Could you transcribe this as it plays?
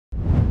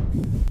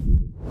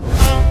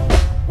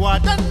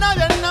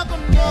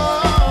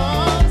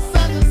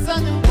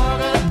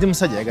Ndi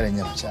musajja ayagala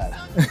nnyo abakyala.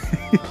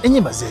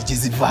 Ennyimba ze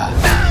kiziva.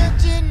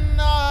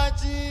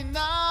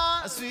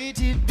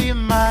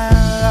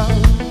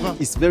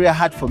 It's very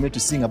hard for me to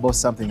sing about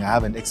something I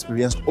haven't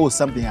experienced or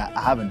something I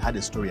haven't had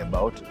a story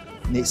about.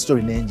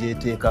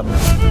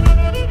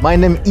 My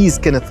name is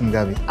Kenneth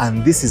Mugabi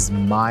and this is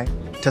my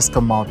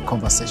Tusker Malt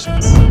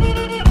Conversessions.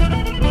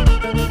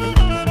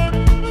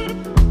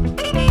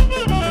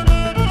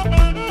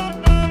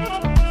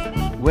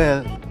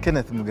 Well,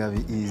 Kenneth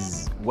Mugabi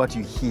is what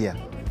you hear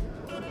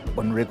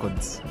on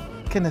records.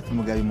 Kenneth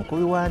Mugabi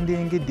mukubi wa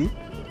ndingidi,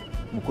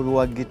 mukubi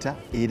wa Guitor,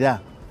 era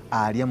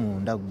alya mu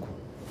ndaggu.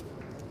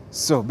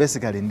 So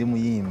basically ndi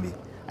muyimbi.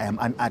 I am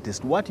an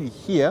artist. What you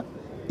hear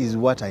is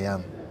what I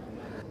am.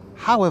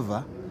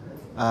 However,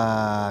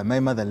 my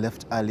mother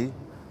left early.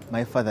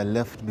 My father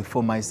left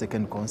before my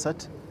second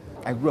concert.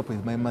 I grew up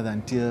with my mother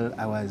until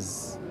I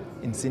was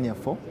in senior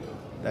 4.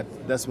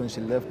 That's when she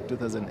left,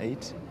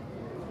 2008.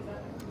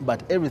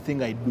 But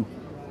everything I do,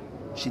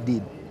 she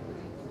did.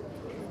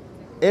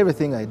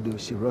 Everything I do,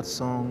 she wrote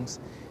songs,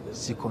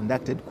 she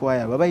conducted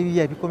choir. Baba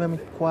yeah, become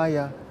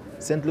choir,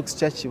 St. Luke's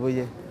Church,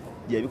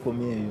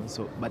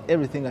 so, but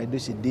everything I do,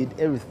 she did.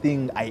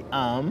 Everything I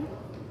am,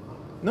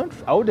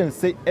 I wouldn't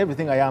say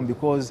everything I am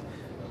because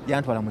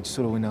yantwala mu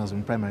kisolo when I was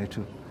in primary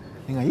 2.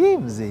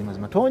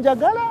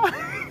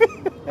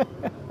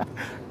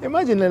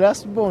 Imagine the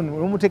last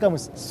born,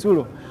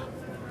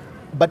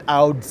 but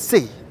I would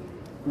say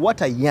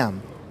what I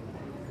am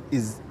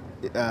is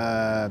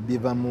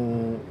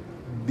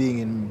being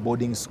in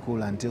boarding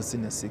school until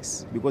senior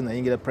 6 because I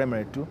get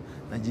primary 2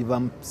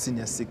 najiva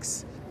senior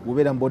 6. We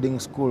were in boarding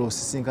school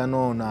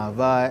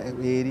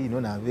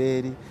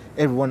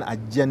everyone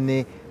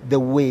ajane the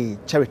way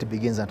charity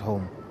begins at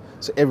home.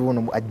 So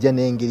everyone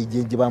ajane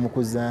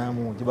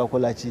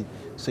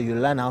so you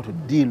learn how to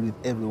deal with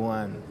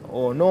everyone.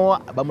 Oh no,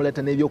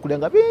 bamuleta nebyo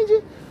kulanga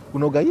bingi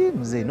kunoga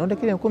mzee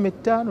nondekere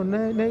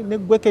 15 ne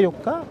gweke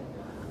yokka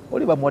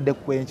oli bamwadde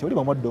kwenche oli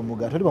bamwadde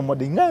omugato oli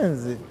bamwadde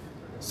nganze.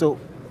 So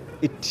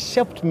it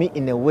shaped me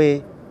in a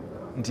way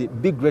to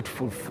be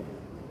grateful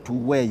to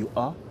where you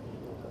are.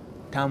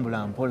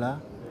 Tambula mpola,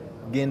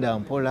 genda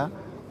mpola,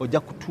 oja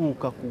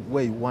kutuuka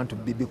where you want to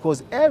be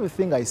because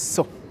everything I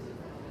saw,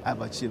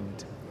 I've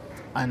achieved.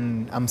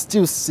 And I'm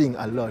still seeing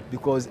a lot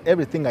because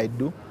everything I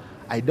do,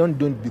 I don't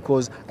do it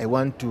because I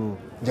want to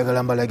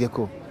jagalamba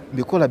lageko.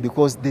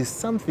 Because there's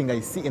something I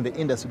see in the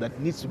industry that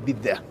needs to be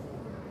there.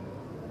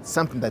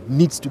 Something that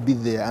needs to be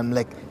there. I'm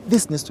like,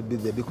 this needs to be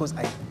there because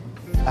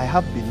I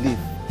have belief,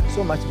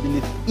 so much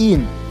belief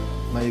in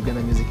my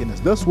Uganda music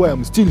industry. That's why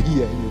I'm still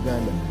here in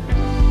Uganda.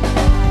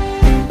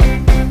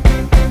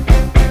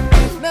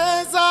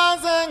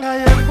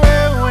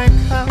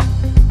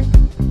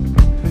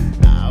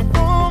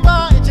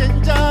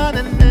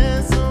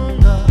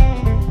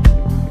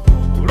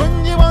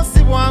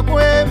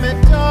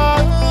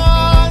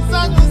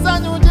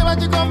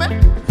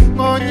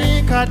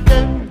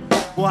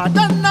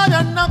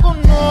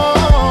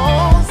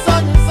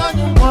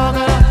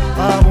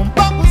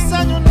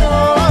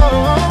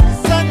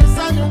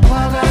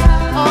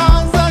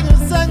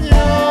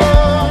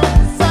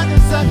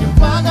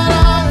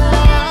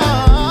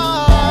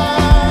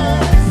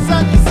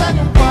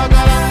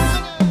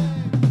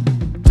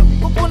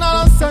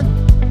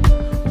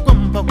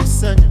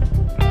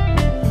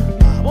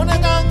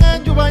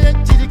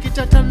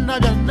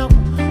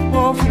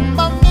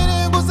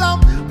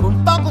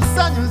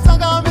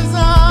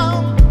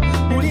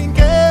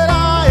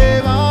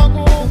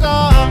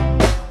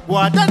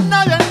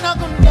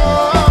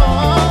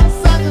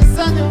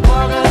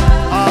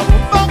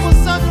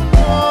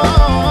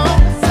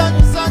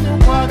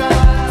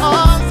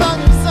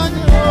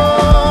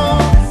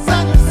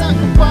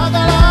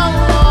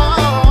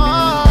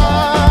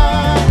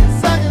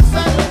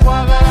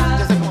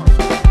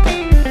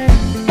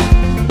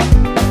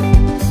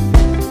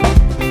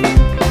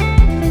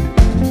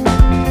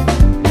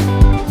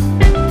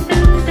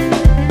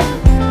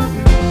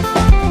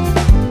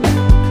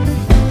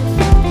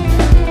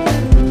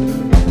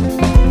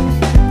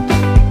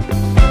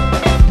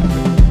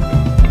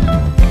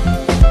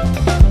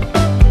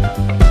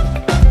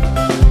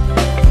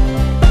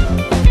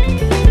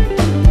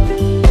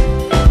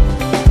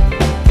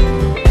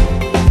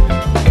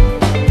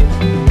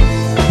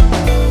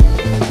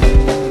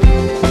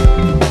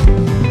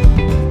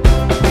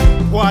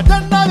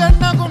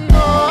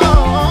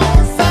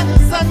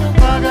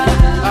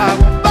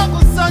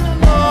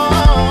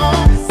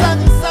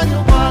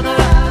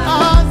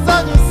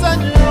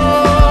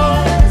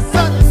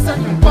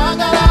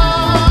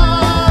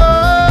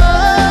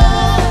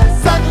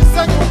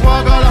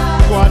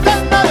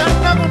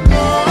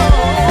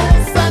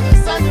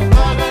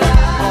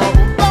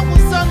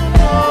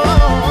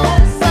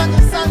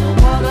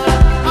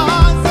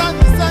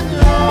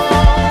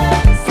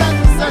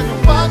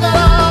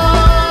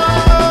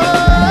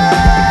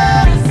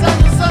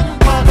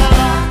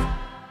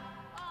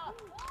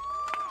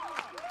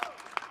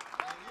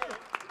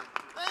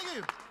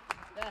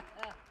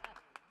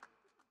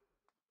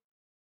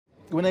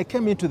 when I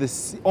came onto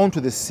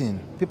the scene,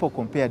 people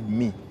compared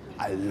me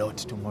a lot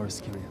to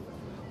Maurice Kirya.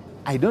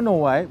 I don't know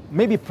why.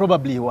 Maybe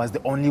probably he was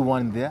the only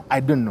one there. I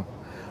don't know.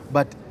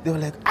 But they were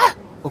like, ah,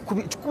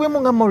 chukube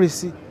munga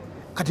Maurice.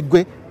 Kati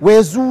gwe,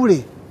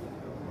 wezule.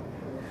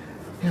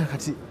 Yeah,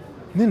 kati,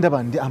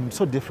 I'm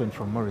so different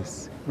from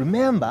Maurice.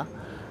 Remember,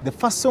 the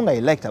first song I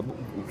liked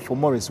for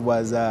Maurice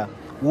was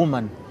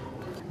Woman.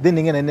 Then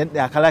again,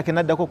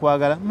 Malaika.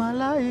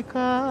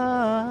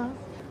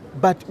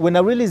 But when I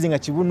realized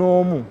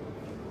that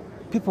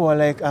people were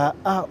like,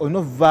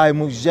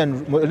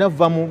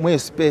 no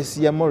space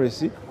ya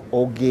Maurice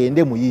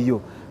ogende mu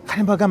yiyo.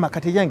 Kanibagamba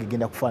kati yange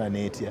genda kufana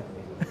netya.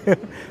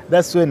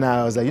 That's when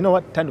I was like, you know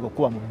what, tandika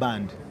kuba mu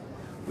band.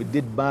 We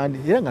did band.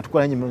 Era nga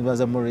tukola nyimbo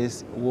za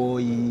Maurice,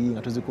 woyi,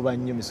 nga tuzikuba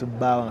nnyo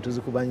misubawa, nga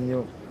tuzikuba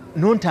nnyo.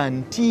 Not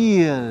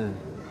until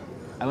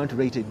I went to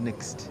Rated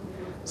Next.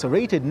 So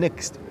Rated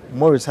Next,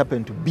 Maurice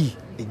happened to be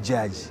a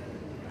judge.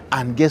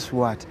 And guess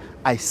what?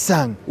 I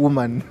sang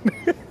Woman.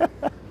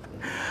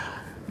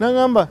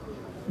 Nangamba,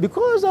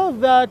 because of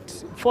that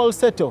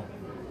falsetto,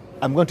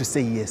 I'm going to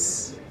say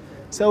yes.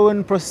 So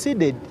when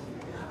proceeded,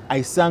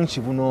 I sang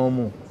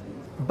Chivunomu.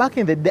 Back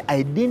in the day,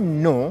 I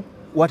didn't know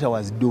what I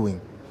was doing.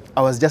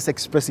 I was just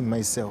expressing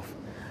myself.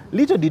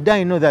 Little did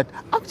I know that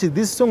actually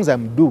these songs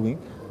I'm doing,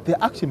 they're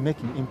actually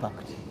making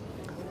impact.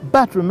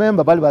 But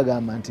remember, Balibaga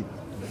Amanti,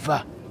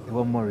 va, it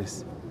was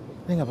Maurice.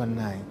 Nenga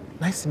banai,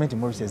 nice to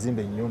Maurice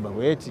Zimbe Nyumba,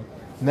 wait.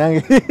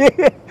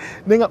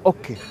 Nenga,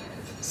 okay.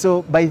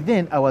 So by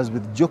then I was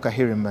with Joka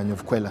Hirimban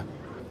of Kwela.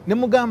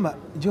 Nemugamba,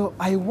 Joe,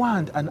 I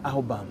want an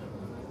album.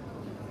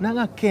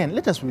 Nanga Ken,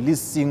 let us release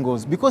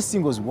singles because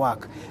singles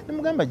work.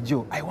 Nemugamba,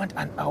 Joe, I want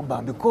an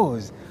album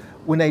because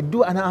when I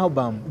do an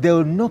album, they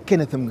will know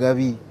Kenneth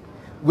Mugabi.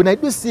 When I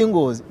do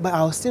singles, but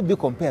I'll still be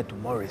compared to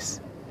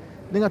Maurice.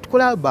 Nenga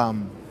tukola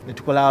album,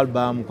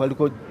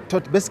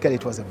 basically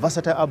it was a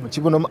versatile album,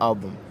 Chibunom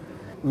album.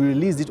 We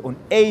released it on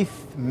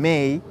 8th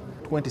May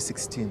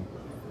 2016.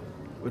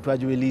 We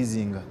tried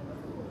releasing.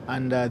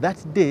 And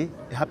that day,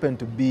 it happened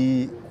to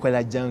be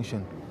Kwela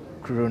Junction,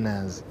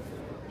 Coronas.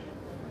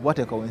 What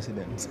a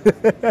coincidence.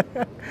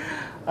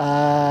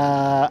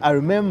 I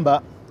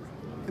remember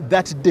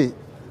that day,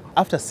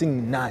 after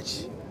singing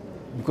Natch,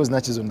 because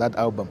Natch is on that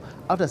album,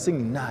 after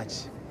singing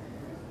Natch,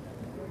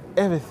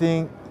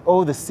 everything,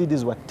 all the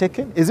CDs were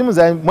taken. It seems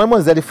like one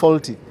was very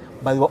faulty,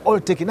 but they were all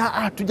taken.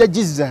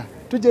 Tujajiza.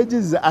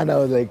 And I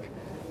was like,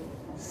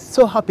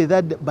 so happy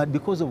that, but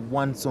because of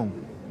one song,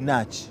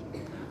 Natch.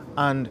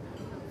 And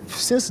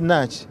since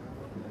Natch,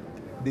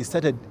 they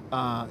started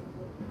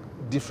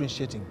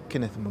differentiating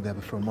Kenneth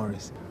Mugabi from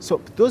Maurice. So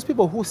those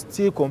people who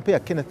still compare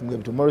Kenneth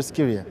Mugabi to Maurice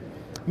Kirya,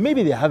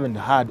 maybe they haven't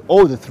heard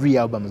all the 3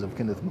 albums of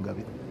Kenneth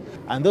Mugabi.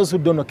 And those who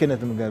don't know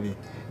Kenneth Mugabi,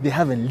 they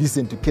haven't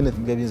listened to Kenneth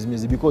Mugabi's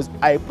music because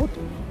I put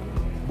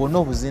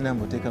Bonovu Zina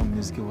Mboteka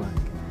Music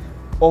Wange.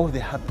 All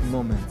the happy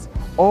moments,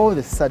 all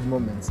the sad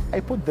moments,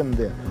 I put them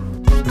there.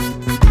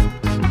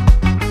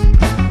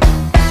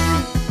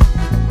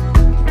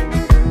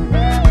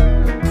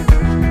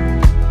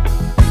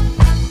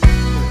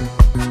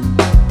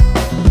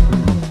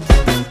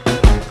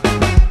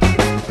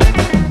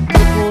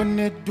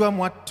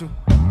 Mwatu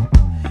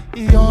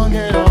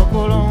iyongera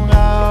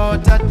okulunga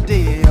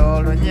otadde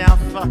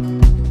olunyafa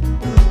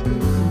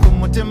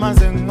kumutima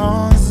nze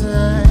ngonze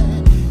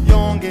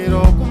yongera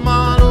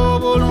okumala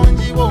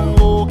obulungi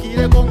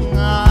bwonwukireko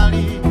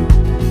ŋŋaali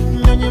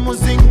nnyonyi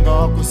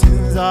muzinga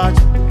kusinza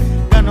kyo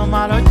gano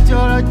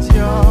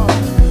malojjolojjo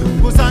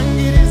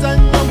kusangiriza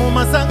nnyo mu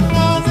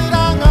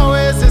masaŋŋanzira nga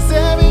weesesa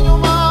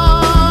ebinyuma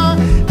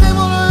ne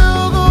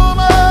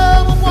muluyuguma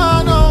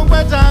mukwano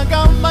nkwetaaga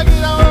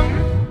mbagirawo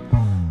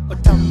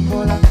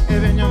Tambola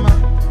Ebinyuma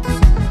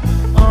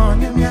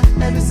Onyumya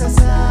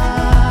ebisasa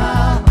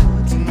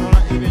Tunola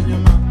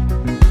Ebinyuma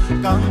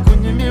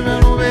Kankunyumire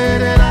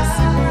luberera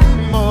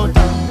Simbo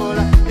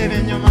Tambola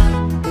Ebinyuma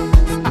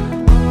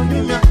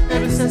Onyumya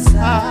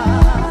ebisasa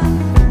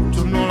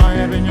Tunola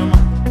Ebinyuma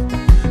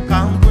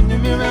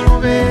Kankunyumire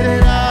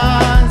luberera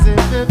Nze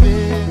bebe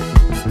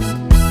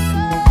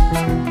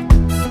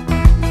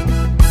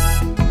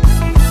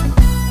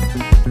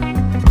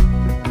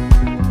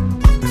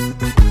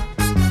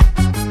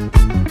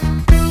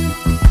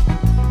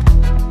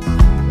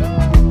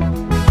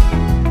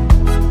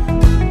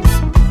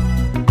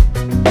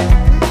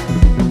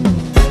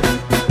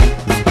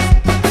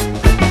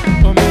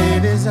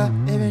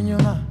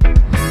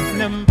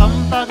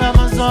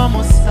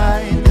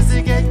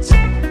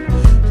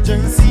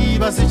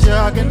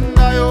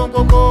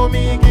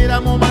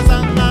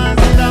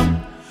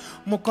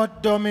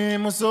Mukodomi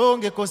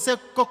musonge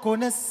koseko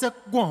konese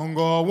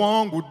gwongo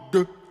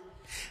wongudde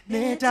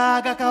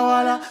netaga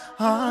kawala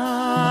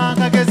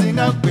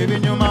kagezinga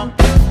kwebinyuma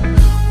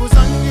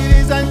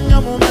kusangiriza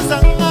nnyo mu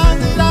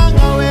masaŋŋanzira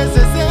nga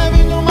weesesa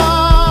ebinyuma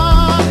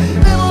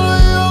ne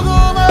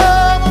muluyuguma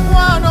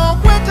mukwano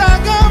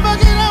kwetaaga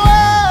mbagirawo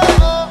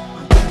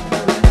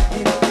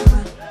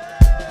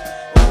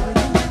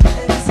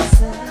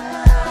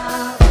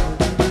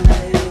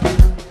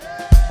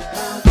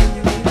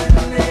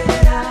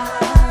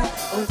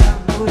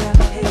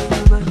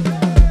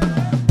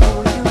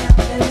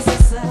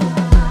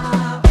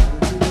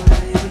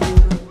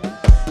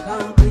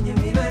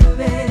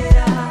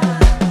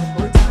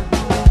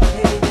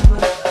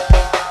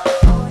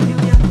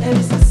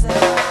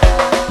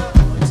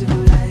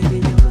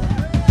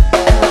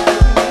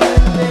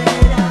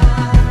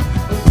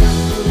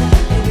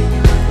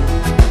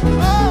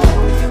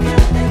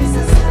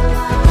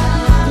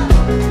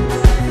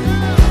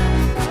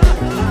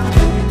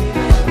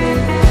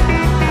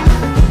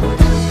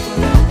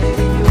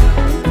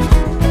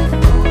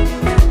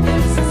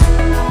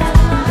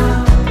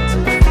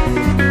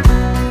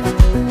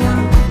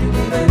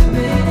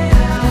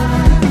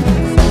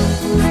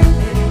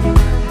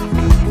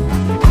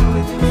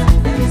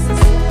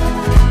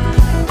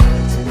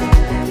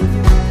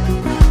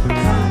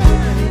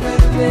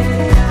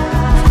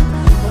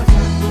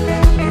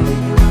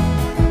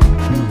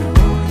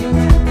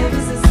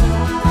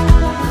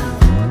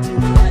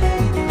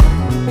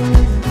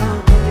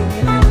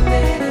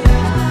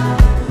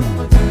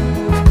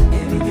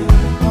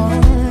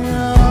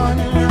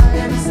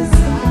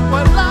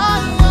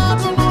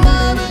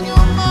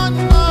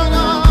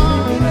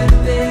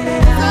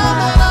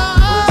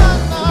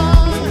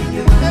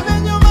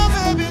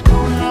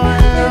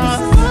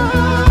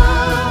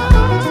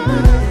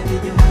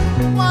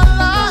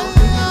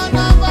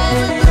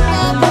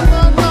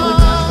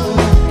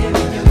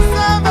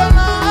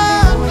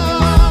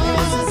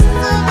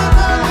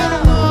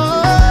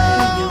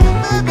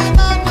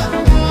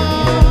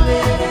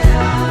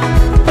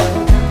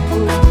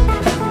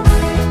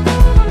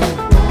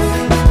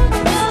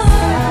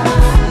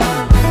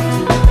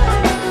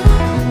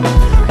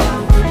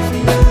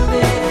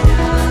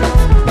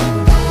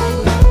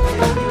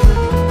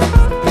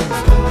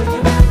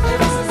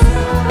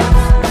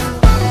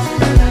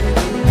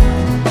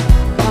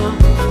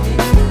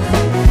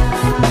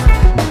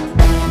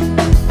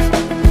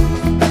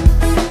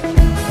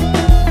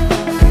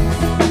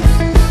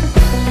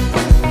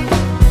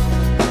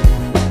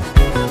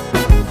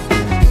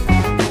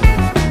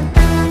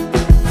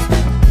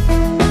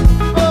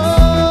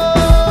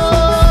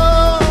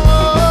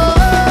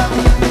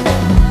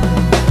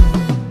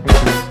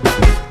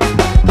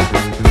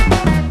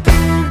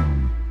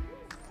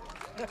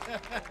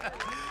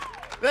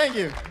Thank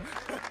you.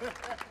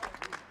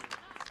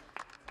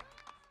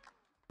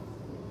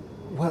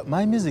 Well,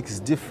 my music is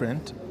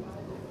different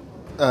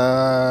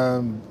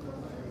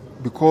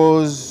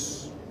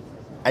because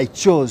I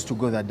chose to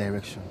go that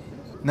direction.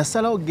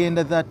 Nasala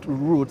ogenda that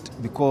route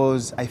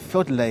because I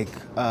felt like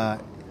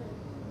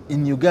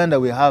in Uganda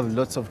we have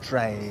lots of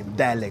tribe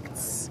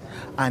dialects,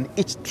 and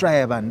each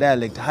tribe and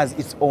dialect has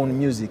its own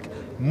music,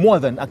 more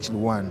than actually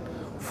one.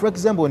 For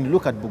example, when you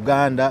look at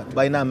Buganda,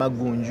 baina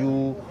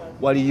Magunju,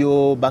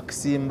 waliyo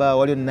Bakisimba,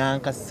 waliyo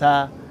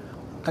Nankasa,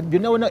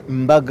 byonna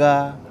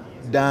Mbaga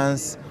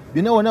dance,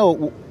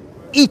 byonna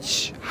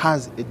each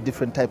has a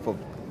different type of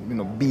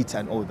beat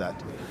and all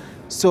that.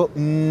 So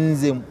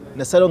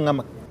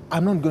nasala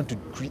I'm not going to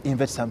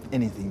invent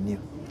anything new.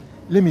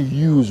 Let me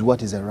use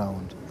what is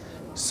around.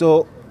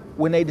 So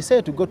when I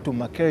decided to go to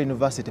Makerere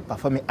University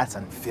Performing Arts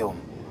and Film,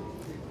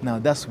 now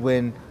that's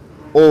when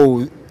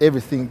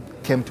everything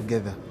came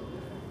together.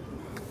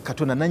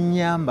 Katona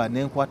nanyamba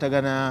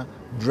nenkwatagana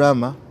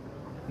drama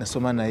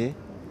nasoma naye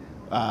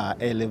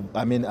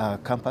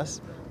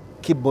campus,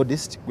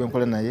 keyboardist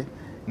gwenkola naye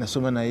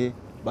nasoma naye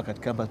back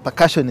at campus,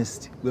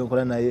 percussionist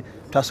gwenkola naye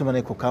twasoma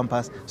naye ku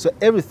campus. So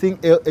everything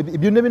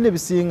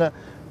ebisinga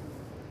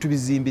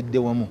tubizimbidde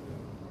wamu.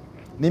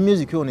 Ne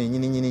music yono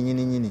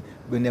nyini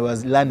when I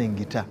was learning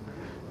guitar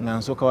nga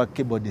nsoka wa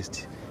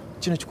keyboardist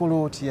kino kikola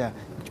otya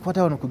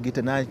kikwata wano ku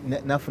guitar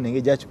nafuna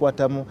engeri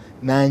gyakikwatamu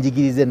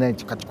nanjigirize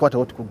nakikwata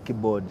watu ku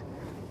keyboard.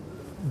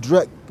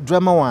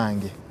 Drama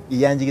wange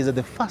yanjigiriza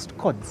the first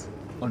chords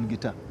on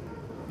guitar,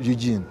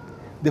 Eugine.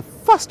 The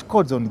first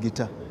chords on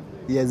guitar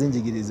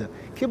yazinjigiriza.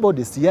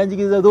 Keyboardist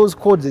yanjigiriza those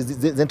chords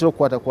zentero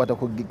kwata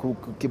ku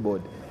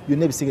keyboard. You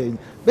never sing.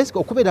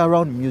 Basically okubeera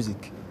around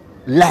music,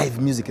 live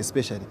music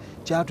especially,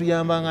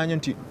 kyatuyambanga nnyo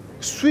nti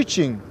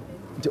switching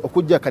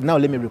okujja now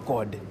let me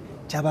record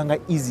kyabanga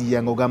easy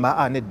yange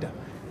ogamba nedda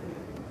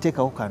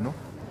tekawo kano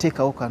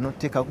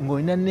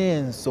ng'olina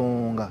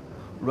n'ensonga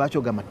lwaki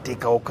ogamba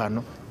tekawo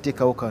kano.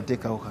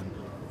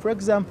 For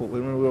example,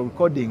 when we were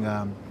recording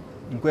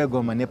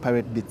Nkwegomba ne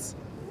Pirate Beats,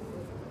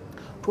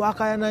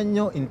 twakayana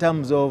nnyo in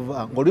terms of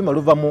ng'oluyimba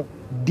luva mu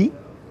D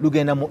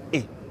lugenda mu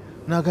A,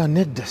 naga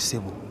nedda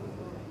ssebo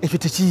ekyo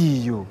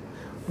tekiyiyo,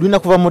 lulina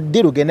kuva mu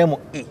D lugende mu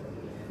A.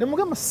 Ne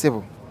mugamba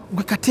ssebo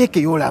gwe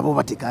kateekeyo olaba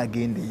oba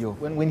tekagendeyo.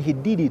 When he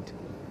did it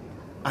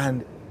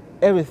and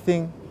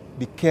everything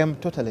became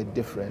totally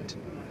different,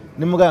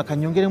 ne mugamba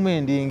kanyongeremu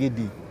endingi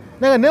D,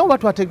 naye oba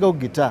twateekawo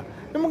gita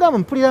ne mugamba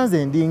mpulira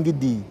nze endingi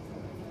D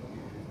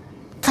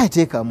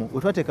kaiteekamu,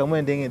 we twateekamu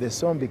endingi, the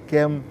song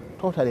became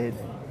totally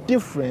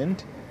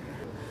different.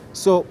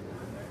 So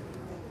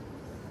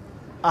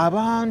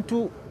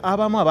abantu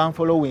abamu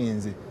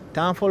abanfollowinze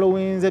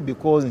tanfollowinze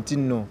because nti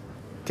no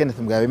Kenneth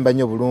Mugabi ayimba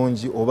nnyo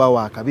bulungi oba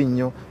wakabi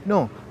nnyo.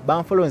 No,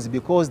 banfollowinze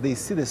because they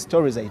see the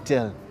stories I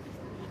tell.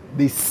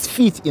 They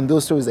fit in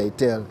those stories I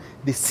tell.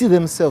 They see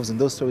themselves in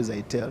those stories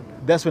I tell.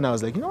 That's when I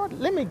was like, you know what,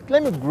 let me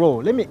grow,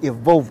 let me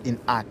evolve in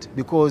art,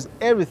 because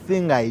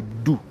everything I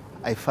do,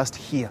 I first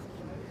hear.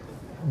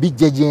 Be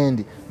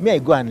judged. Me, I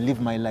go and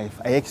live my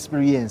life. I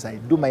experience, I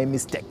do my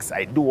mistakes,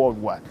 I do all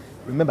what.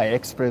 Remember, I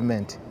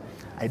experiment.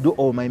 I do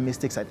all my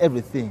mistakes and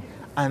everything.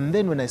 And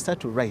then when I start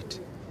to write,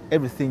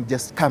 everything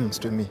just comes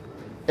to me.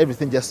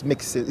 Everything just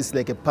makes sense. It's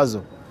like a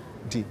puzzle.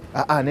 D.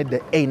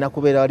 The A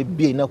nakubera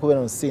B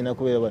nakubera C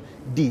nakubera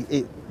D.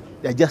 A.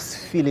 I just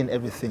feeling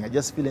everything. I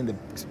just feeling the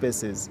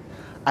spaces.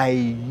 I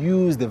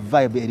use the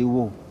vibe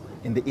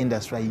in the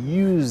industry. I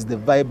use the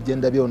vibe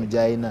gender on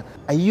Jaina.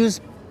 I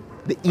use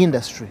the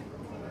industry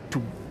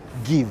to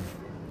give.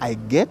 I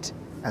get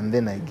and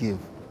then I give.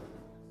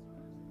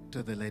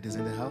 To the ladies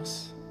in the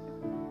house.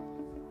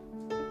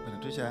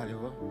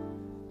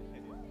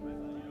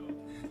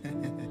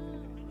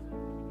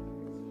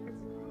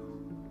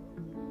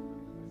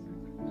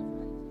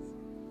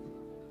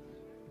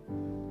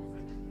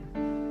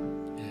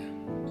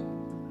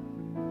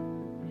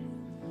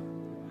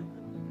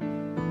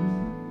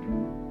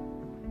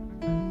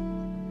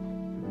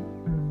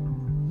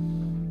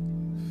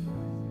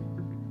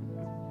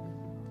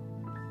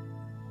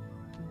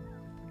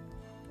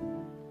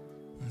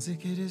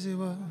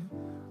 Nzikirizibwa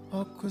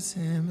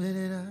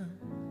okusemberera,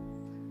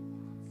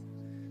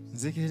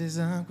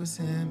 nzikiriza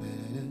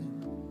kusemberera,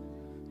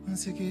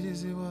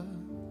 nzikirizibwa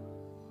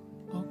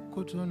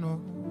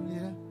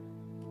okutunuulira.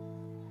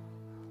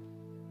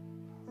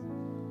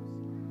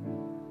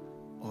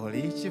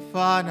 Oli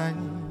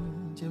kifaananyi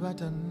kye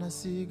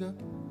batannasiiga,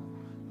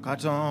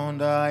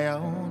 Katonda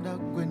yawunda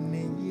gwe ne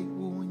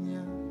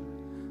yeewuunya,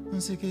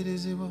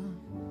 nzikirizibwa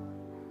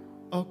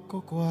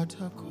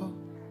okukwatako.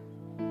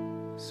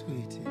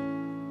 Sweetie,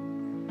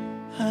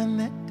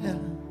 Aneta,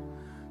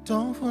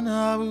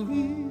 tonfuna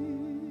bubi,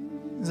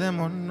 nze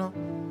munno,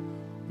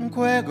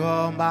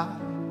 Nkwegomba,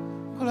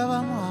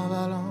 kulabamu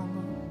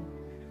abalongo,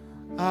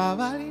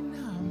 abalina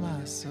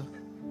amaaso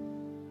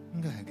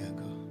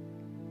ng'agago.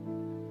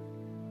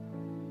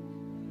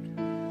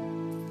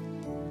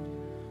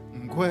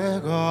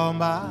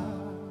 Nkwegomba,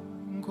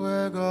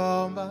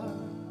 Nkwegomba,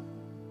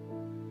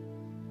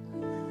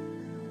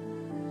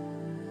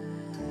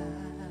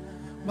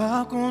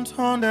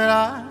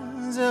 bakuntondera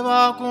nze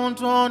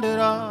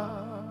bakuntondera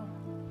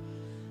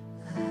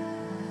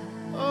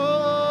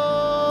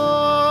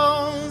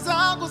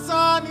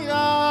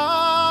nzakusanira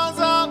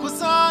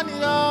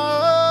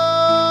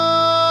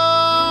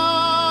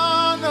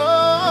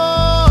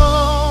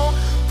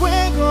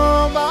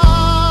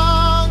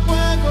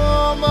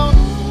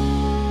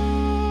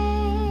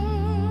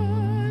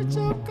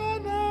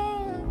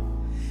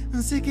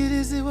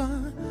nsikirizibwa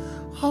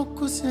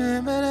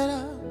okusemberera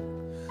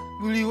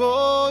buli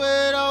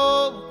wobeera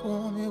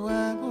obukuumi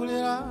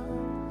bwempulira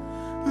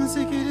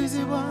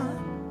nsikirizibwa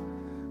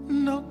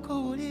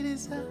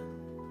n'okuwuliriza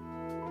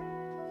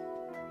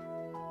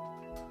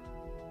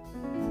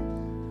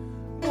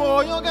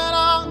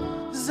bw'oyogera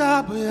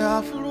zaabu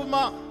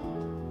yafuluma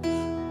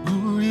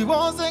buli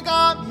bw'onseka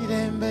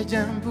mirembe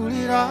gye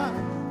mpulira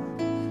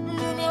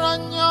nyumirwa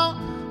nnyo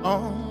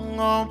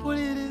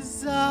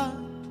ompuliriza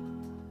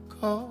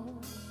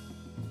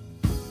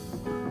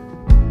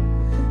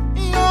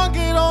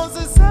yongera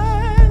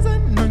onzisenze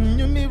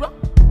nonyumirwa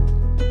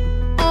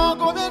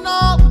ogobye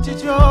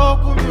n'obukiki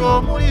okumya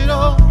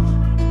omuliro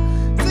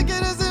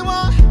sikirizibwa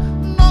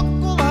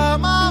n'okkuba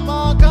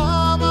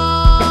amagama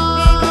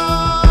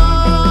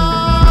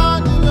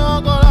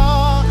nibyokola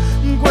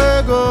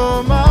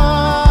nkwegomba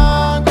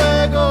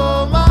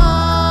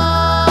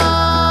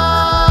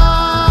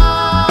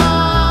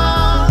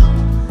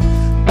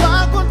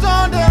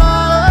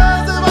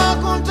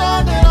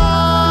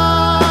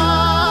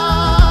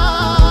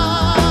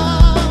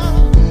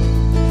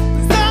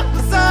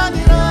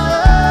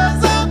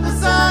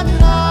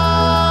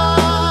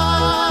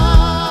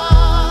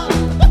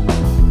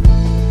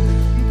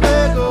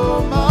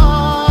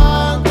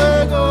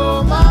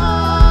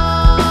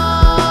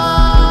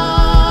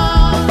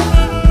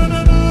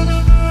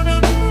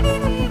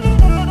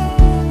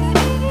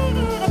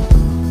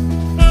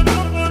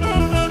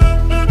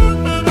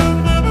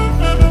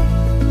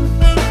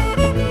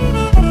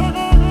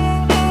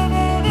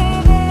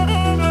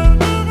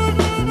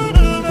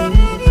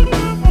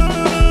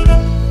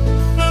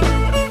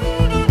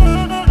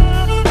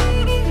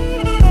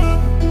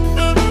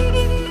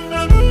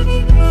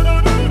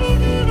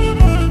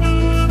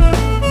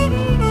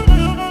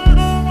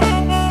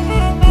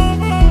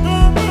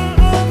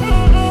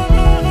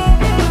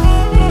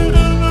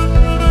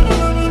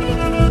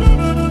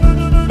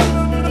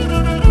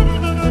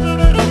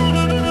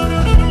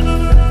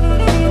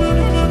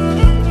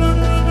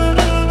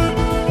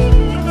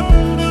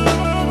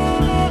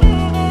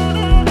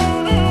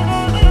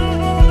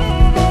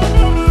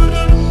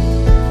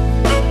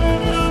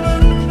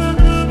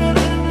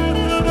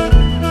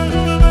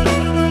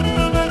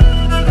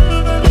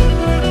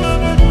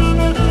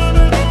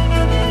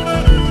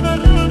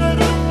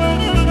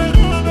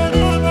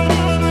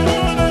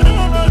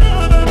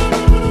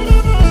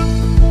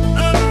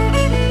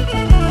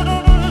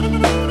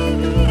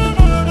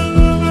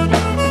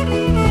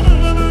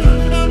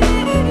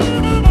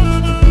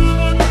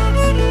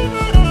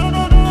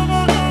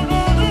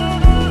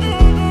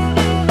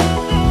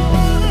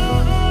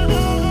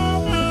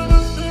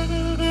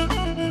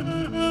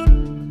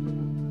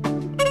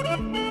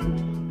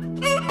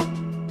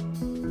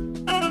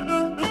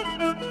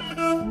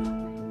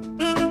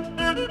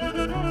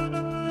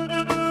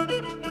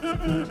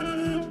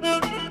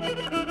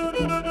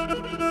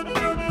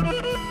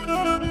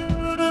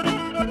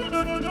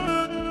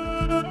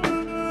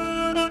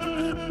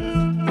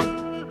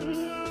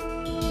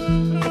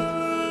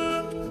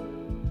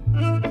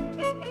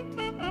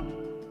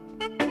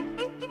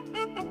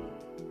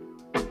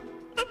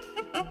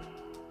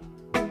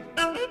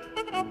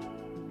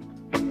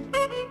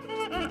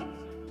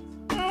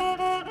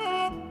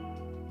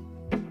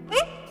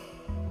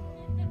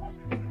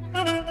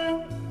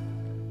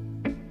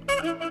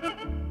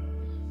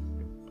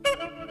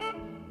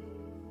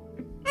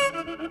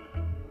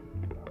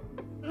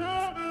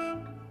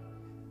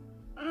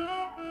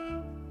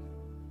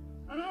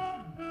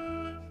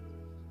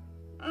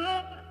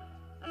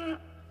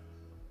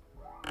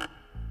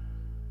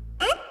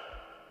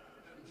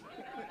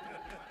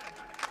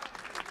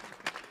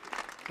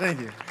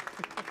Thank you.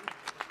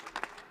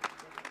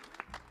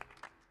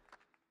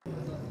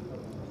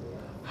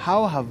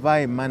 How have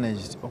I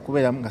managed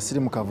okubeera nga siri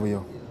mu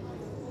kavuyo?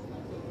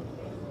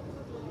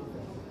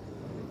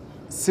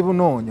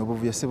 Sibunoonya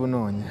obuvuyo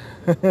sibunoonya.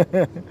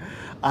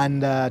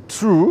 And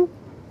true,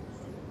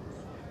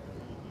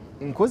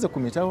 nkoze ku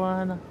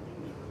mitawaana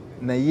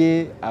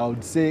naye I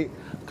would say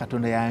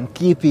Katonda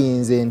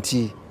yankeepinze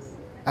nti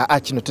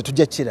kino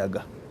tetujja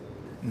kiraga.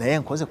 Naye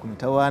nkoze ku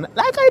mitawaana,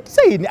 like I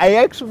said,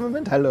 I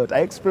experiment a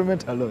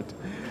lot.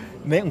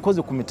 Naye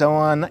nkoze ku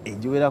mitawaana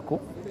egiwerako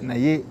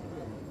naye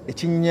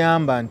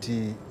ekinyamba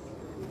nti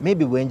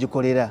maybe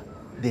bwenjikolera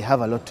they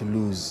have a lot to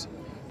lose.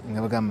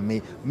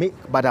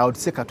 But I would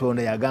say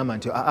Katonda yagamba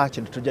nti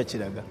kino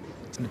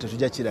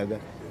tetujja kiraga.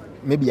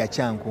 Maybe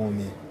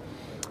yakyankuumye.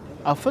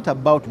 I've thought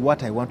about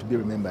what I want to be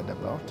remembered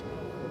about.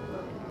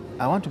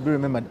 I want to be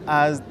remembered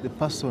as the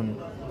person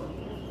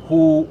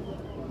who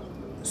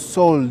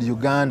sold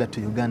Uganda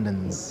to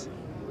Ugandans.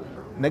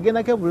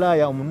 nagendako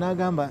Bulaaya omuntu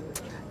n'agamba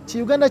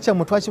Uganda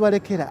kyammwe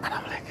twakibalekera. And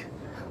I'm like,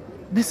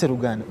 nese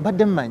Luganda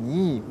badde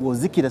mmanyi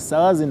wozikira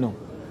ssaawa zino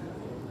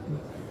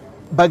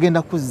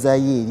bagenda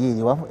kuzzaayo eri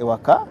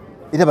ewaka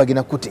era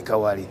bagenda kuteeka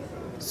wali.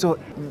 So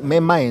my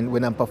mind,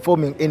 when I'm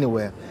performing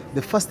anywhere,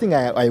 the first thing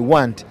I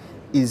want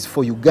is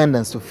for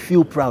Ugandans to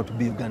feel proud to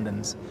be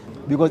Ugandans.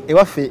 Because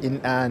ewaffe in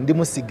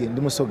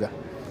Ndimusoga,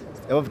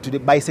 to the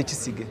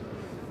Baisechisige.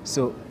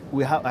 So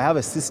I have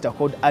a sister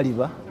called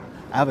Aliva,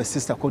 I have a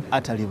sister called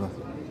Ataliva.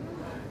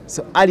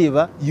 So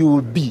Aliva, you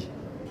will be.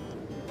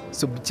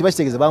 So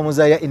Chibashtegeza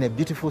bamuzaya in a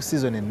beautiful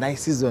season, a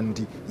nice season,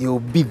 you will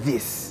be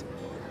this.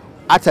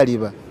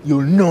 Ataliva, you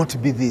will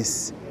not be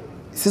this.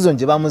 Season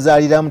gye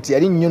bamuzaaliramu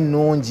teyali nnyo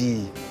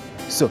nnungi.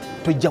 So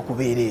tojja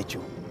kubeera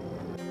ekyo.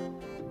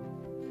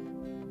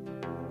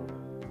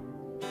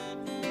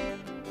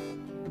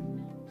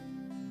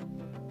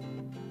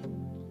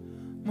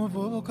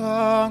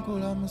 Muvubuka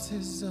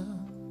nkulamusizza,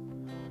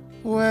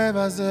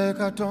 weebaze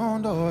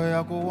Katonda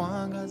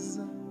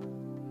yakuwangaza.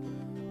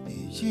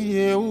 Ekiri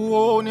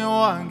ewuwo ne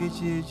wange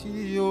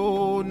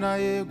kyekiriyo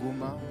naye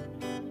guma.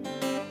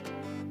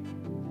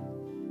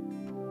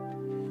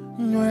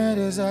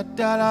 Nywereza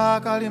ddala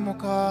akalimu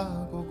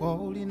kaako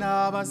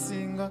k'olina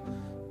abasinga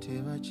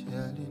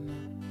tebakyalina.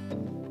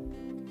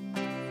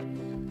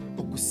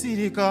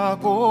 Okusirika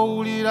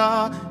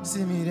k'owulira si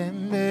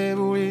mirembe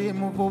buli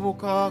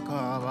muvubuka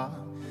akaaba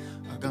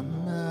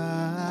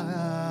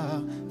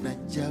agamba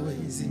najja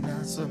wezi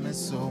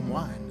nasomesa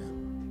omwana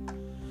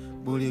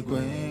buli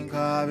gwe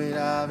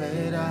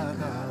nkabeerabeera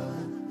akaaba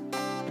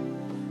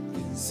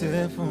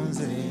enseefu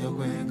nzeeyo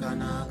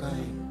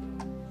kwenkanaakayo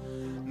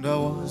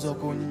ndowooza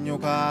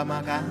okunnyuka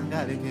amaka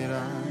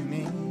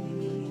ngalekerani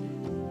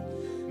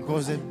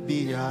nkoze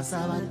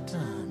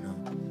 2:75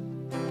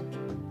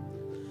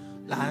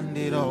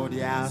 Landlord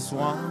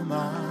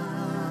yaswama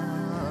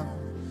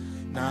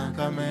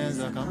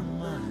nakameza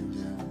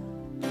kamanja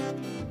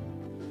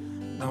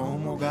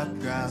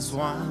n'omugagga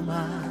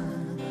aswama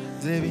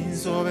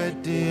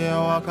zebinsobedde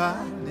ewaka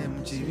ne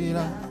mu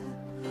kibira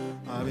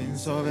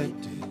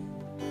abinsobedde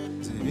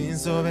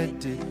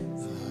zebinsobedde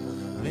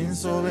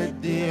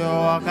abinsobedde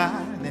ewaka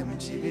ne mu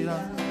kibira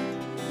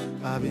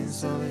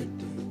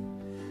abinsobedde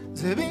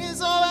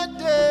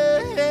zebinsobedde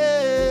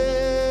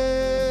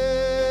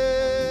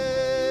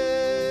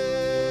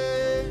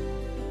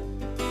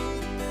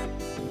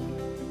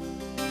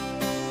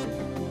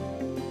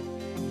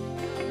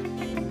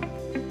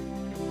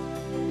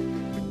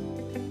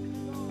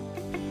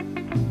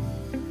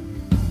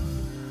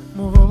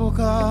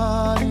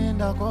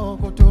Lindako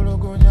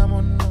kutulugunya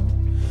munno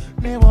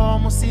ne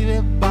bw'omusiba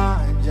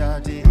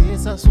ebbanja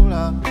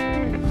terisasula.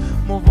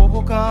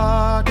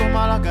 Muvubuka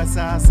tomala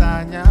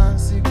gasaasaanya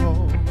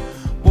nsigo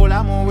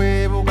bulamu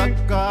bwe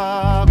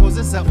bugagga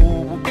kozesa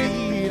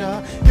obupiira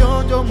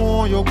yonja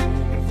omwoyo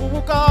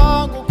guvubuka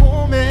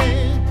ngukuume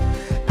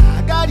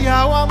agali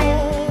awamu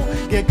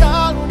ge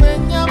galuma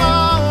ennyama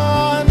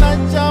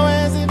najja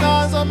wezi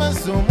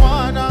nasomesa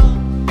omwana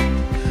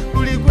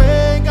buli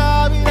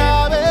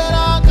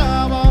gwengabirabeera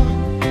akaba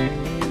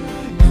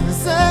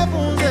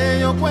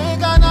enseefunzeeyo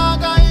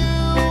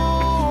kwekanakayo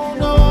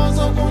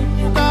ndowooza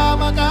okunnyuka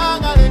amaka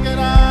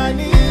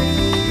ngalekerani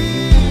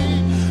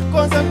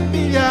koze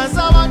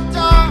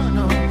 2:75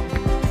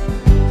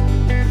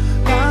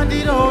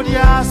 Landlord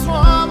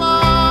yaswama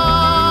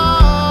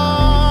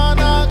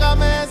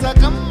n'akameza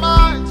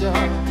kamanja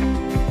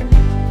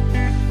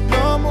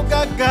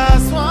n'omugagga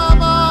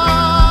aswama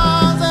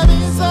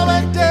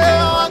zebinsobedde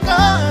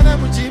wakane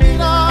mu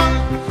kibira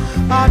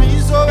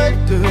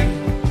abinsobedde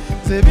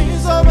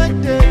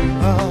zebinsobedde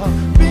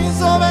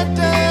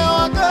binsobedde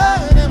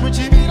wakane mu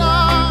kibira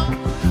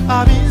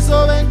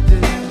abinsobedde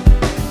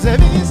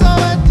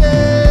zebinsobedde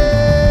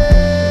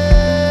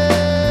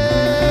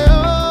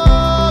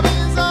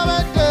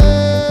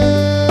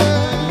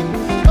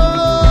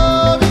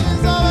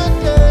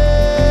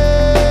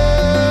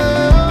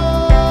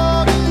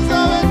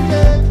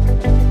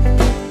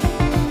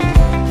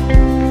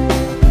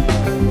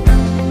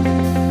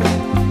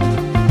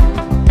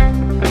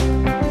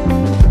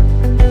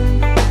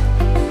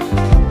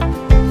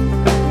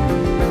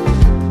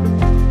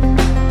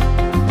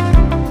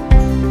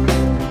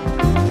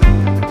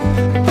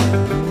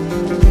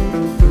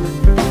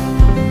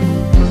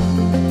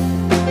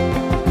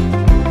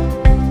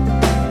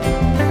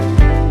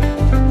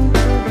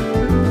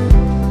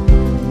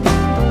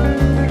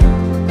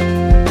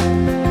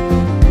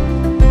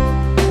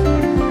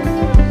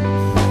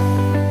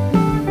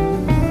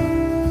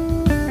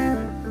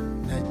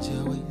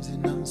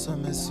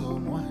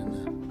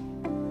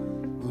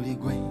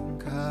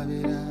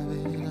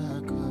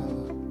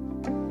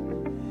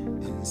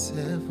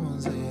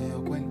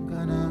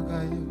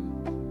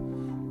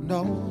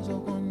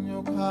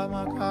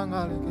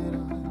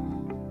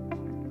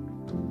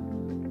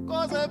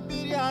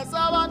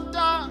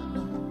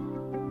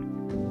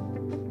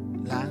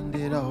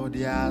Landlord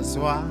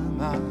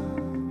yaswama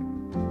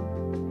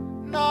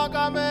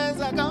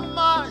n'akameza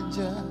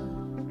kamanja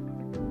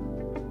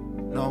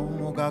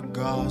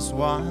n'omugagga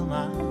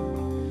aswama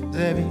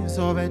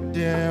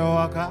Binsobedde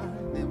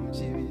wakadde mu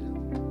kibira.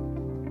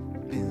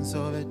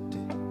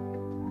 Binsobedde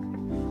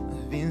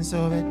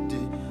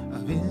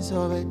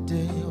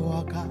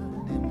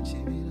wakadde mu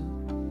kibira.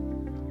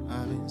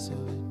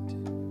 Binsobedde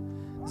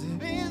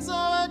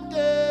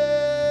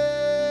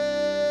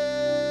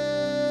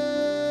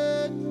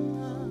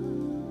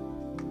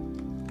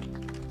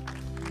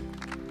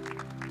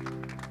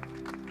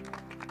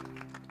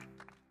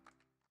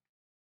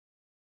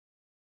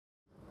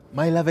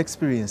My love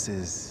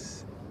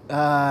experiences.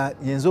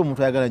 Yenzo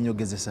omuntu ayagala nnyo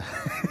ogezesa.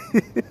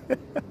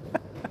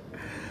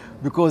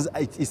 Because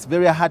it's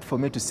very hard for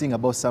me to sing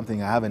about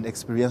something I haven't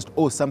experienced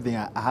or something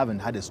I haven't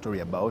had a story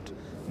about.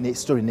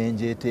 Story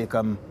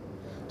nenjeteekamu.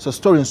 So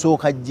story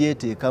nsooka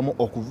gyeteekamu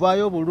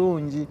okuvaayo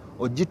bulungi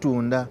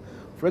ogitunda.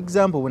 For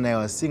example, when I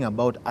was singing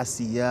about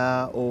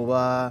Asiya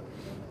oba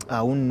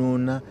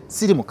Ununa,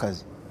 siri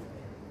mukazi.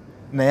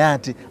 Naye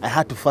ati I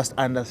had to first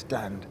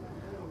understand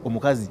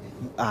omukazi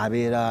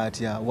abeera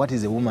atya, what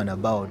is a woman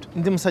about.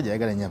 Ndi musajja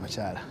ayagala nnyo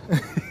abakyala.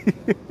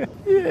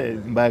 Yes,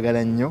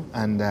 mbaagala nnyo,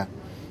 and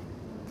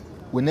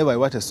whenever I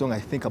write a song I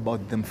think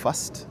about them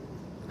first.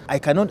 I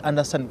cannot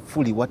understand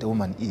fully what a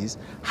woman is.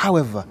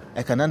 However,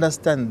 I can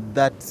understand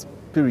that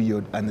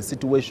period and the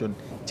situation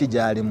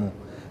kijalimu.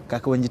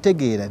 Kaka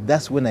wenjitegeera,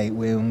 that's when I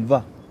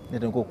wenva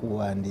netandika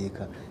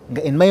okuwandiika.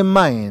 In my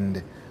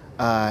mind,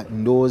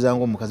 ndowooza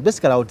ng'omukazi.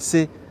 Basically, I would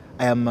say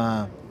I am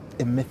a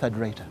method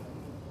writer.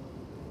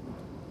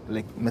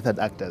 Like method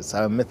actors,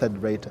 I'm a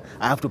method writer.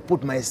 I have to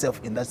put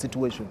myself in that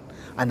situation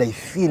and I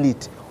feel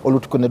it.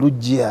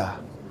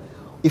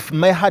 If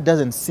my heart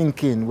doesn't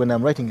sink in when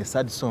I'm writing a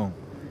sad song,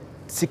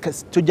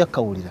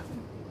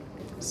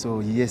 so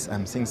yes,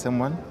 I'm seeing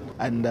someone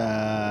and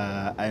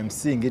I'm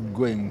seeing it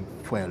going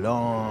for a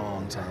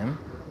long time.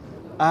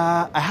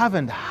 I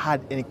haven't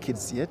had any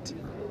kids yet.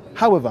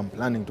 However, I'm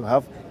planning to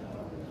have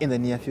in the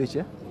near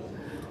future.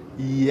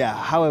 Yeah,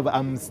 however,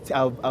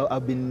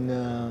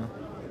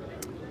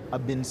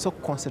 I've been so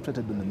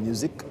concentrated on the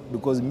music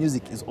because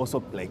music is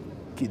also like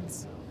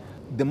kids.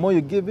 The more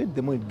you give it,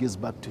 the more it gives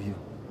back to you.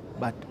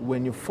 But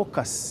when you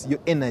focus your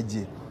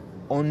energy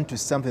onto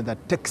something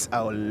that takes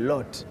a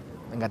lot,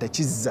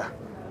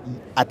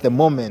 at the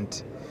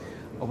moment,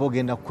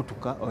 wagenda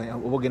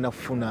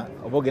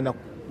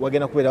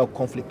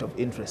conflict of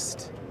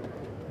interest.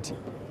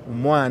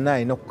 Umwana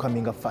ino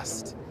coming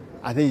first.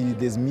 I think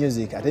there's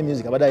music. I think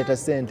music about that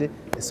sente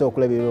so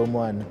kulabira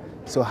omwana.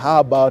 So how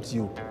about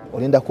you?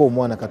 Olinda ko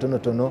omwana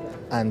katono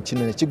and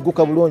kino ne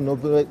kigguka bulungi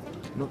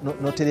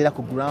noterera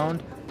ku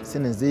ground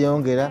sene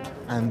zeyongera,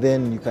 and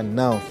then you can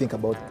now think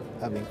about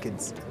having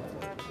kids.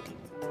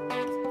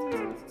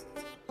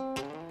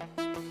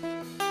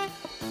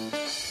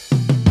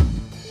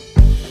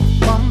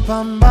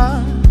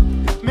 Pampamba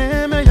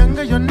meme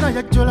yanga yonna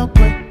yajola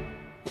kwe.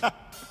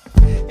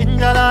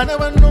 Injala ne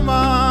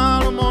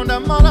wanuma lumonda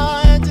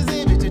mala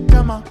ekizibi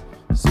kitama.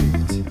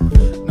 Sweet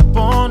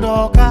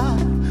napondoka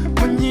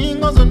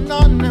munyingo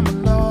zonna ne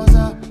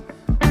mundoza.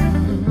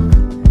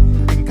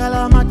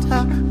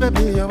 Inkalamata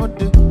baby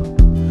yabodde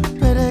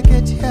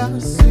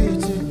pereketia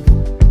sweet.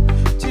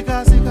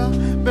 Chikasika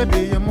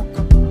baby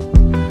yamuka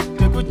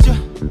tekuja.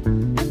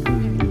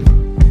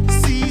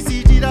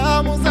 Sisi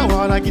tira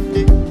muzawala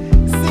gide.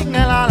 Sing a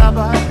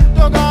lullaby,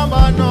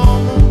 togamba no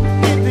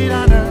more, keep it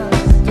under.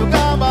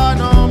 Togamba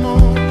no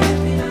more,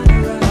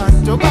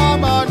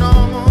 togamba no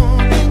more,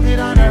 keep it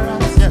under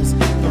us. Yes,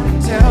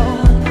 don't tell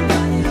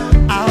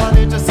our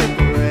little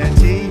secret.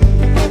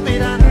 Keep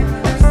it under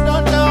us.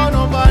 Don't tell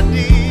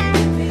nobody.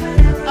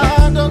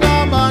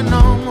 Togamba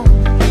no more,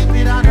 keep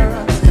it under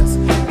us. Yes,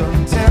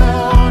 don't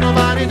tell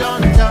nobody.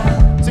 Don't tell.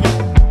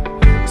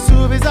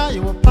 Subiza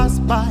you will pass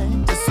by.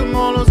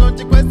 Tesumolo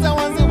zonchi kwesa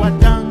wanzi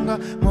wadanga.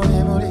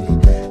 Mole mole.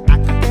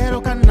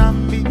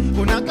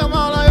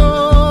 Unakamala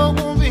yo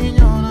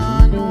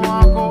kumvinyona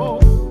nyuwako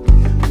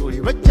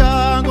Tuli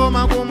wachango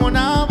magumu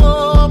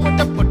nabo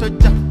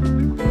mutapotoja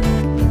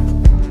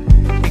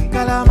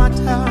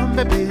Inkalamata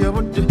mbebe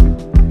yobudu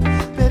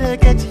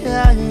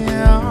Pereketia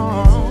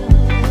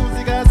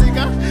Zika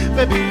zika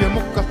bebe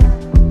yomuka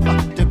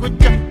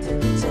Tekuja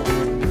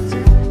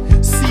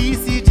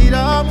Sisi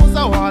tira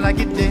muzawala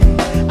gide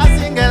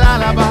Asingela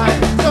labai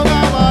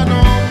Togaba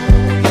no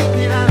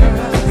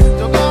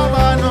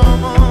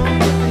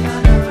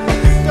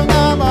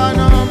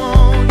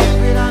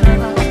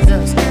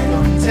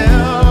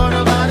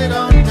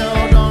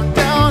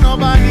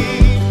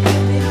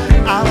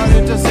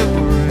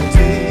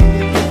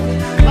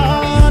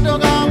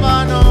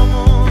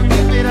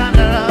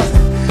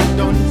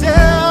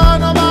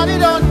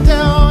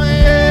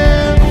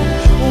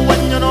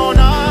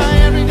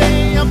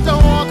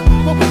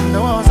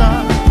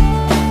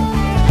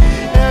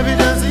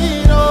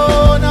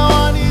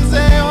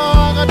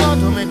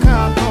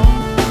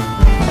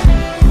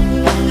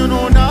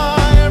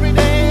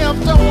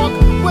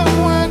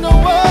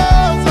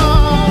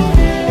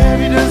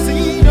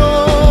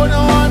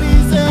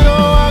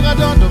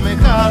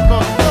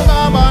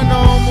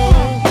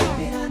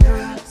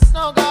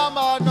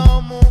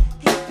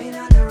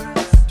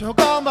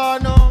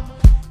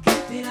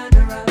Keep it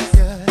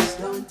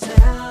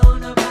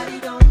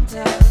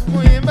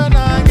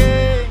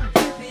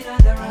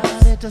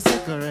it a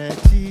secret.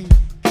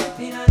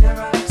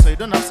 So you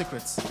don't have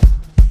secrets.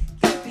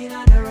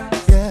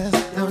 Yes,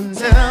 don't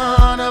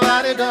tell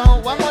nobody,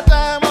 don't. One more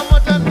time,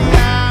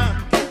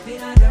 yeah.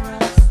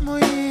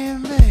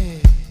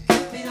 Muyimbe.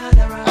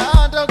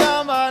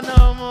 Atogamba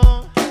no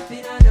more.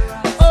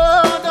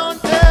 Oh,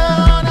 don't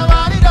tell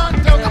nobody,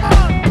 don't. Come on.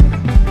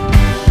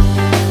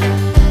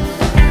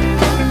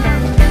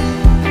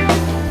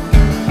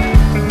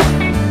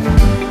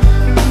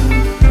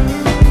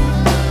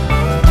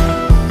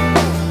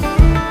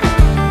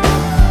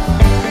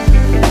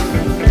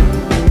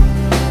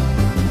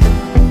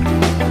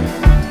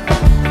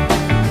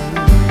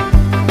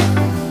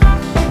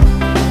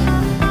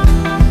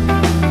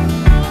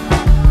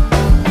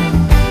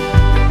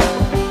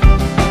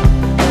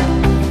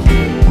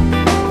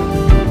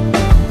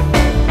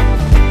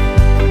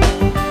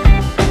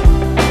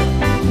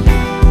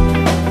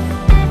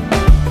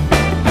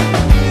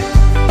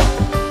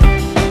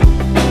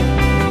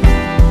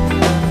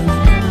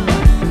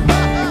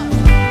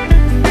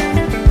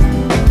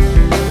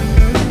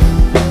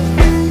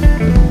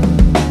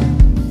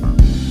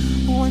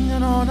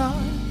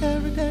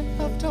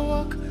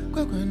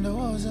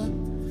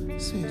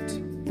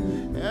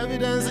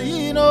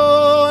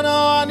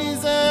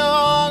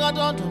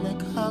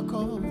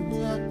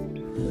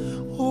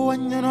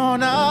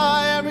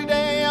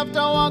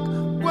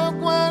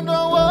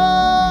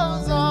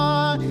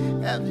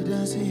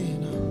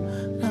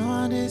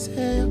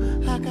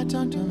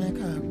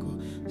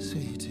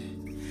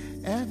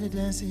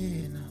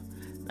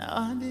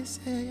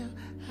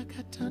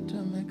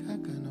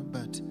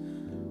 But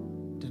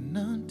do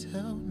not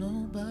tell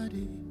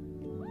nobody.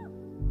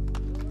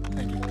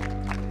 Thank you.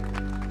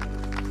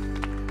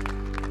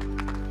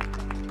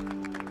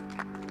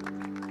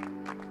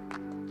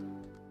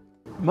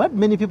 What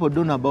many people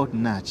don't know about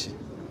Nach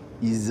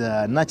is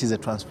Nach is a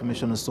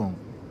transformational song.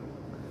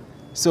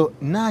 So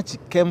Nach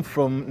came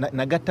from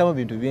Nagatama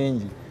bintu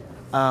bingi.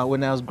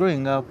 When I was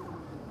growing up,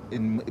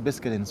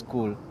 basically in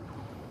school,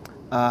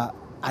 I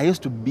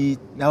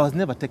was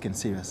never taken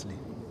seriously.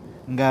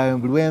 Nga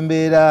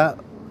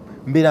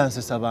mbera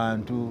nsesa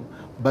abantu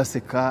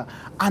baseka,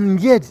 and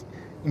yet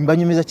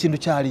mbanyumiza kintu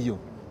kyaliyo.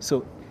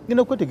 So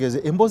ngino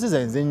kwetegeze embozi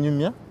zanze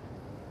nyumya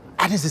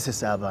ate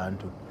zisesa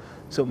abantu.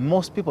 So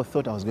most people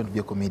thought I was going to be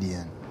a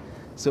comedian.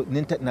 So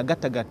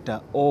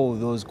nagata all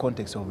those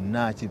contexts of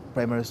Nach,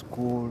 primary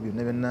school, you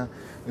never know,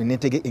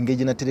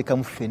 engage na tereka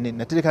mu fene,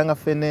 na tereka nga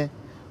fene,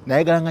 na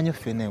yegalanga nyo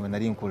fene we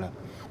nali nkula.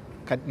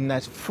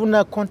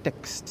 Nafuna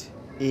context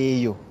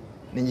eyo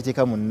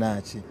nenjiteka mu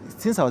Nach.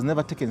 Since I was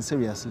never taken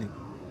seriously,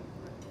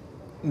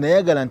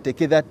 nayagala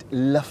nteke that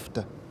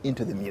laughter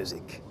into the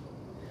music.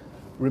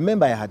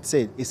 Remember, I had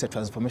said it's a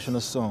transformational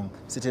song.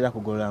 Sitera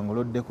kugolola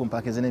ngolodde ku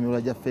mpaka zene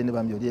miwula ja fene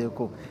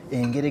bambyoliyeko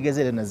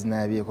engeregezere na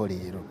zinabyeko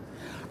leero.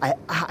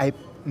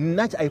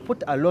 I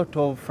put a lot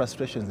of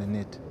frustrations in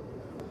it.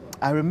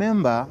 I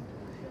remember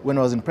when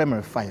I was in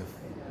primary 5.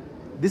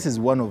 This is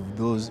one of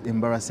those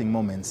embarrassing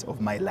moments of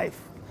my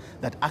life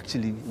that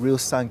actually real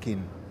sunk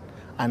in.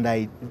 And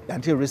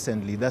until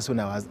recently, that's when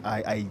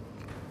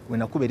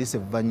when I could be this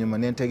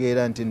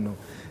Ebinyuma,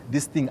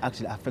 this thing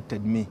actually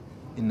affected me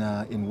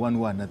in one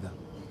way or another.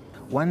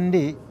 One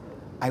day,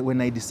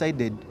 when I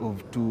decided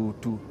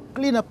to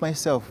clean up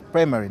myself,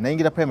 primary,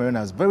 when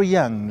I was very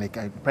young, like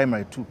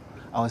primary 2,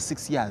 I was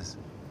 6 years.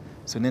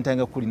 So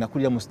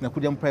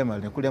nakulia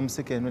primary, nakulia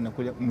second,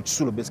 nakulia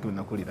mchisulo basically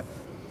nakulira.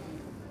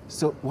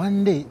 So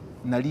one day,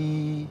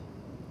 nali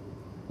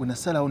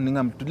unasala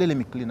uningam to let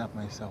me clean up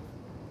myself.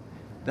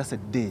 That's a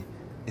day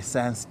a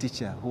science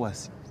teacher who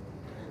was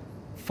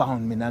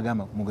found me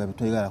nagama Mugabi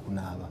toyagala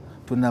kunaba.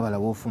 Tunaba la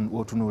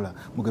wotunula.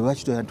 Mugabi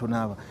wachito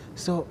yantonaba.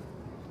 So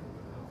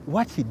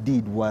what he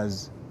did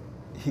was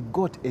he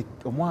got a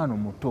omwana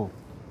muto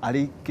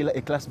ali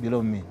a class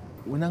below me.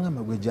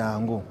 Unangama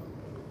gwejango.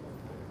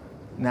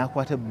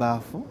 Nakwate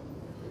bafu,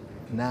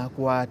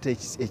 nakwate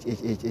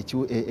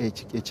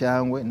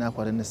echangwe,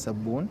 nakwate ne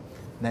sabuni,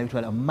 na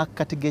bitwala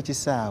makati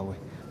gechisawe.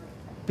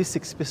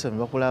 P6 person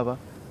bakulaba,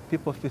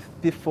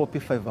 P4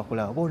 P5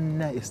 bakulaba.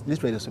 Bonna is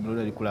this way the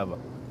somero likulaba.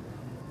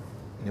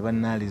 Ne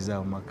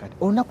banaliza makati.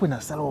 Onakwe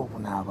nasalawo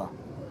kunaba.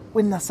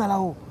 When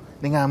nasalawo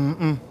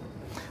ninga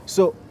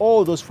So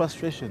all those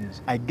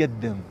frustrations, I get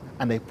them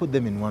and I put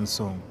them in one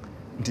song.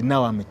 Until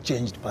now I'm a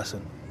changed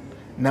person.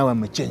 Now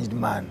I'm a changed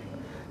man.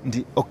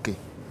 Okay,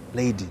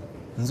 lady,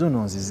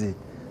 nzono nzize.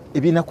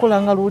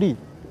 Ebinakola nga luli,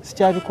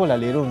 sikyabikola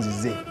leero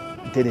nzize.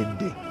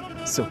 Nteredde.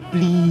 So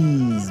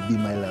please be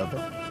my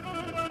lover.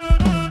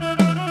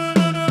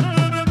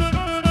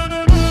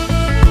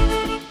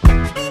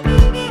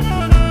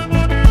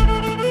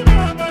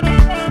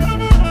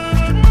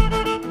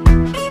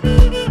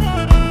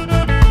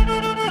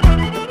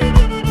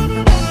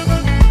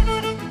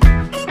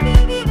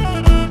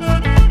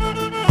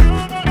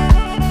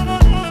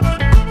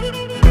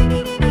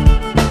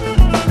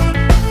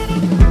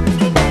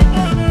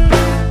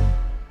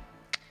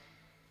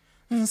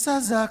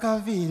 Saza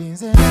kaviri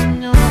nze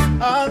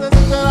nyuma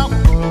azazera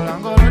kukola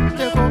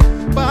ngoloteko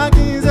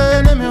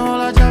bakinze ne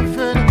meola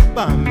jafere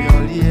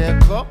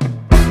bambyolieko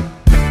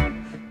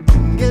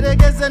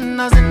byeregeze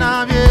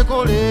nazinabyeeko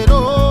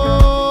leero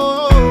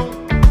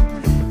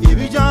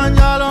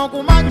ebijanjalo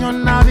kumanyo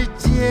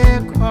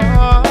nabikyeko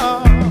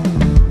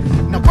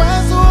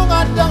nakwesunga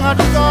dda nga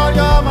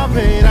tutalya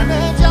amapeera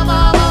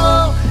n'ebyamamawo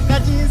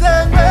kakinze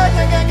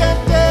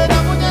nkwetegekette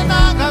nakunye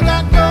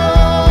n'akagato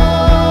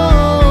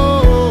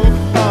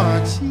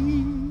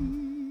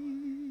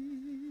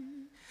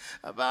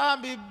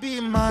Baby, be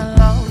my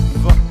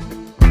lover.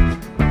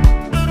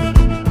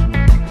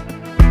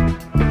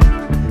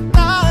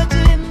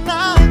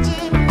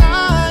 Naji,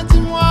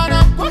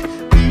 mwana kwe,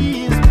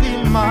 please be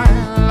my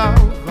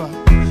lover.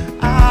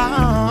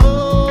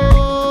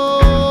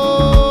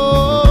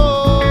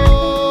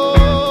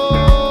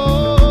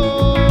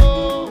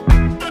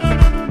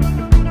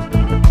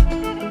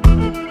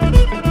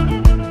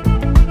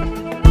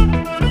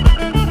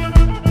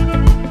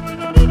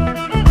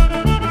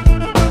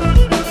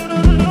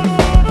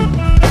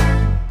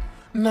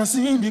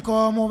 Nasindika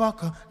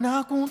omubaka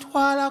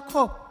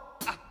nakuntwalako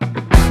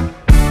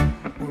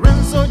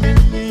olw'ensonyi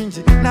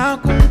nnyingi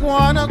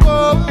nakunkwanako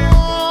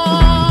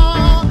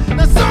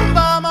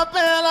nasomba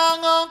amapeera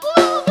nga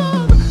nkuloga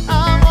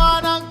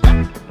amwananga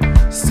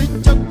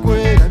sijja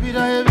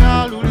kwerabira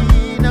ebyaluli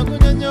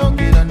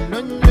nakunyonyogera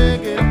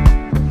nonywegera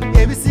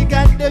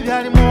ebisigadde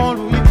byalimu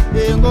oluyi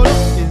engolo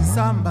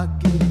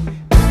ensambage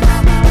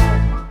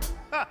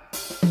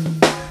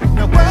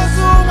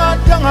nakwesunga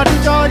dda nga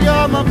tukyalya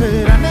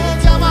amapeera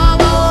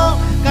n'ekyamamawo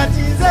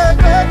kakinze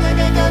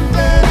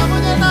kwetegekette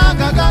nakunye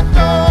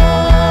n'akagato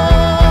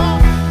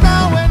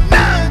nawe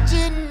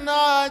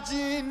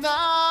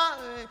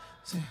nawe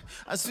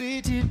a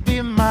sweetie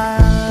be my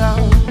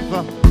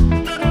lover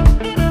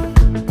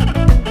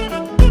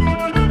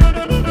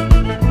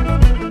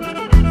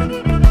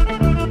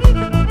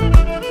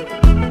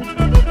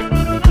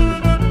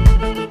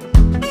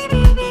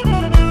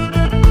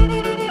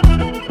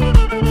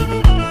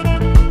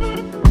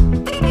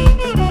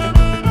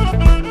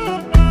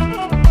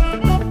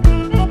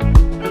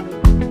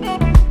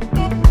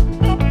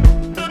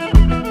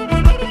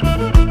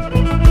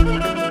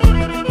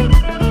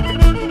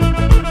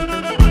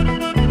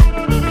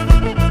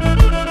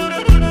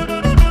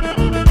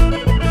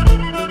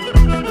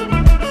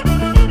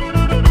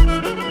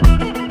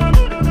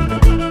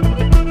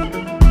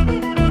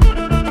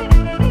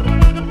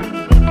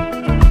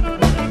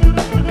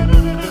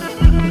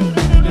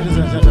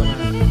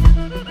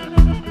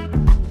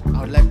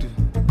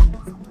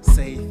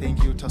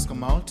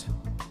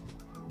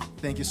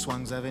Thank you,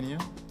 Swang's Avenue.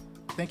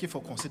 Thank you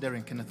for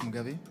considering Kenneth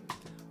Mugabi.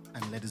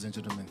 And ladies and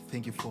gentlemen,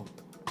 thank you for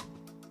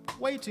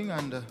waiting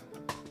and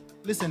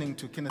listening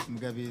to Kenneth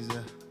Mugabi's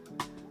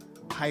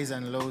highs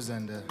and lows.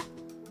 And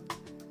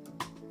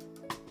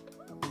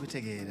we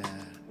take it.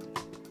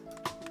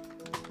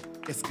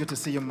 It's good to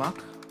see you,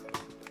 Mark.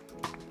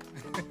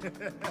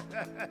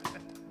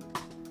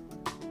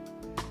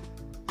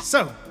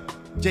 So,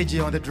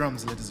 JJ on the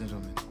drums, ladies and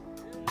gentlemen.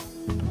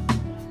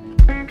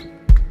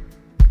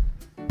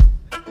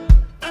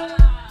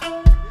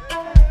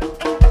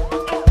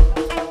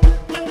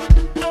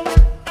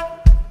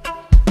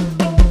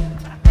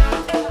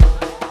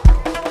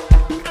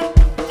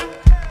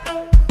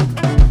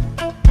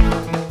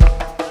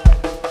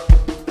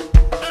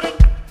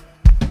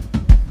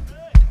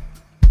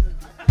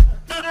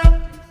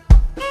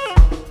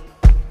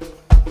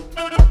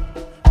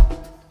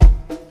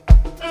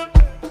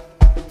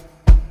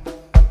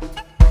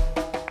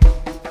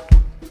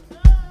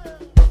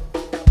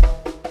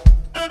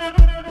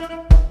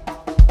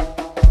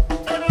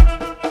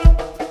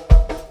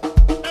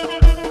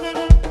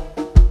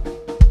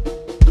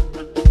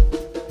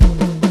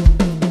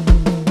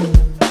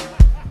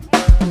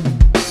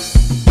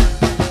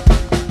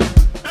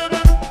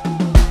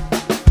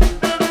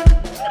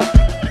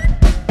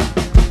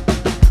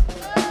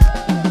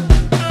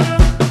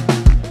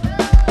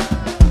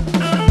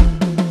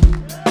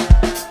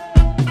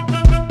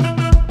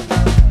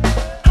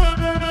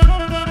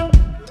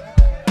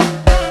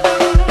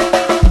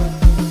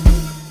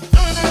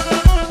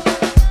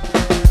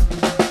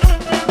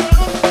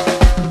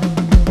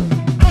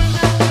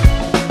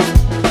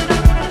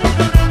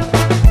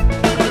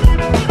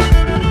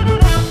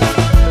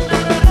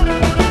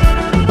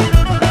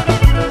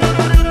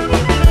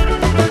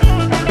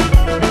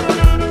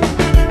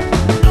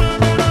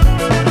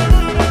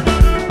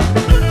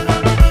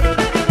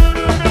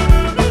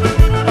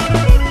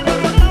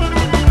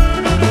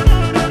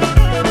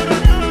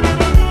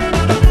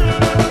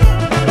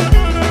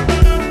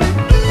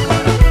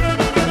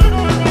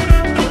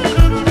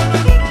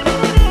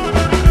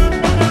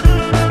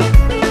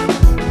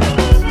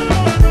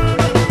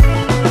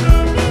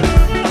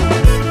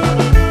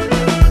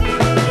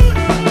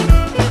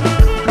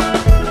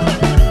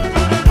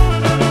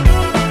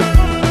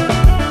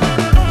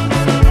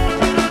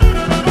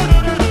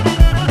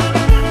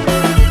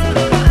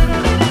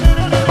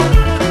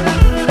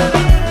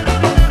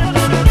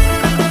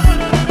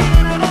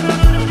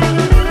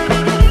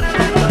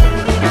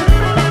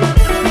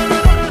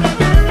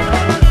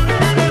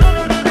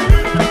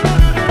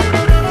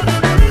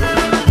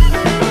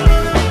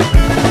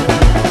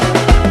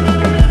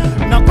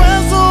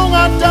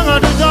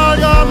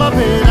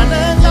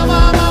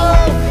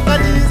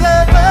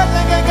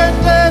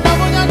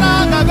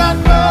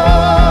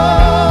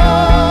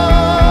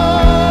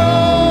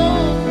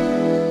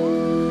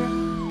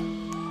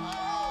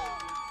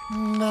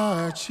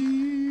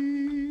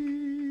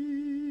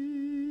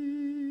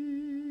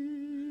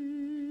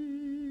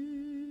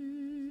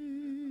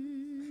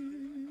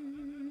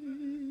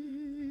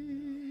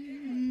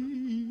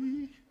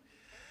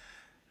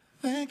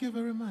 Thank you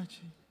very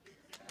much.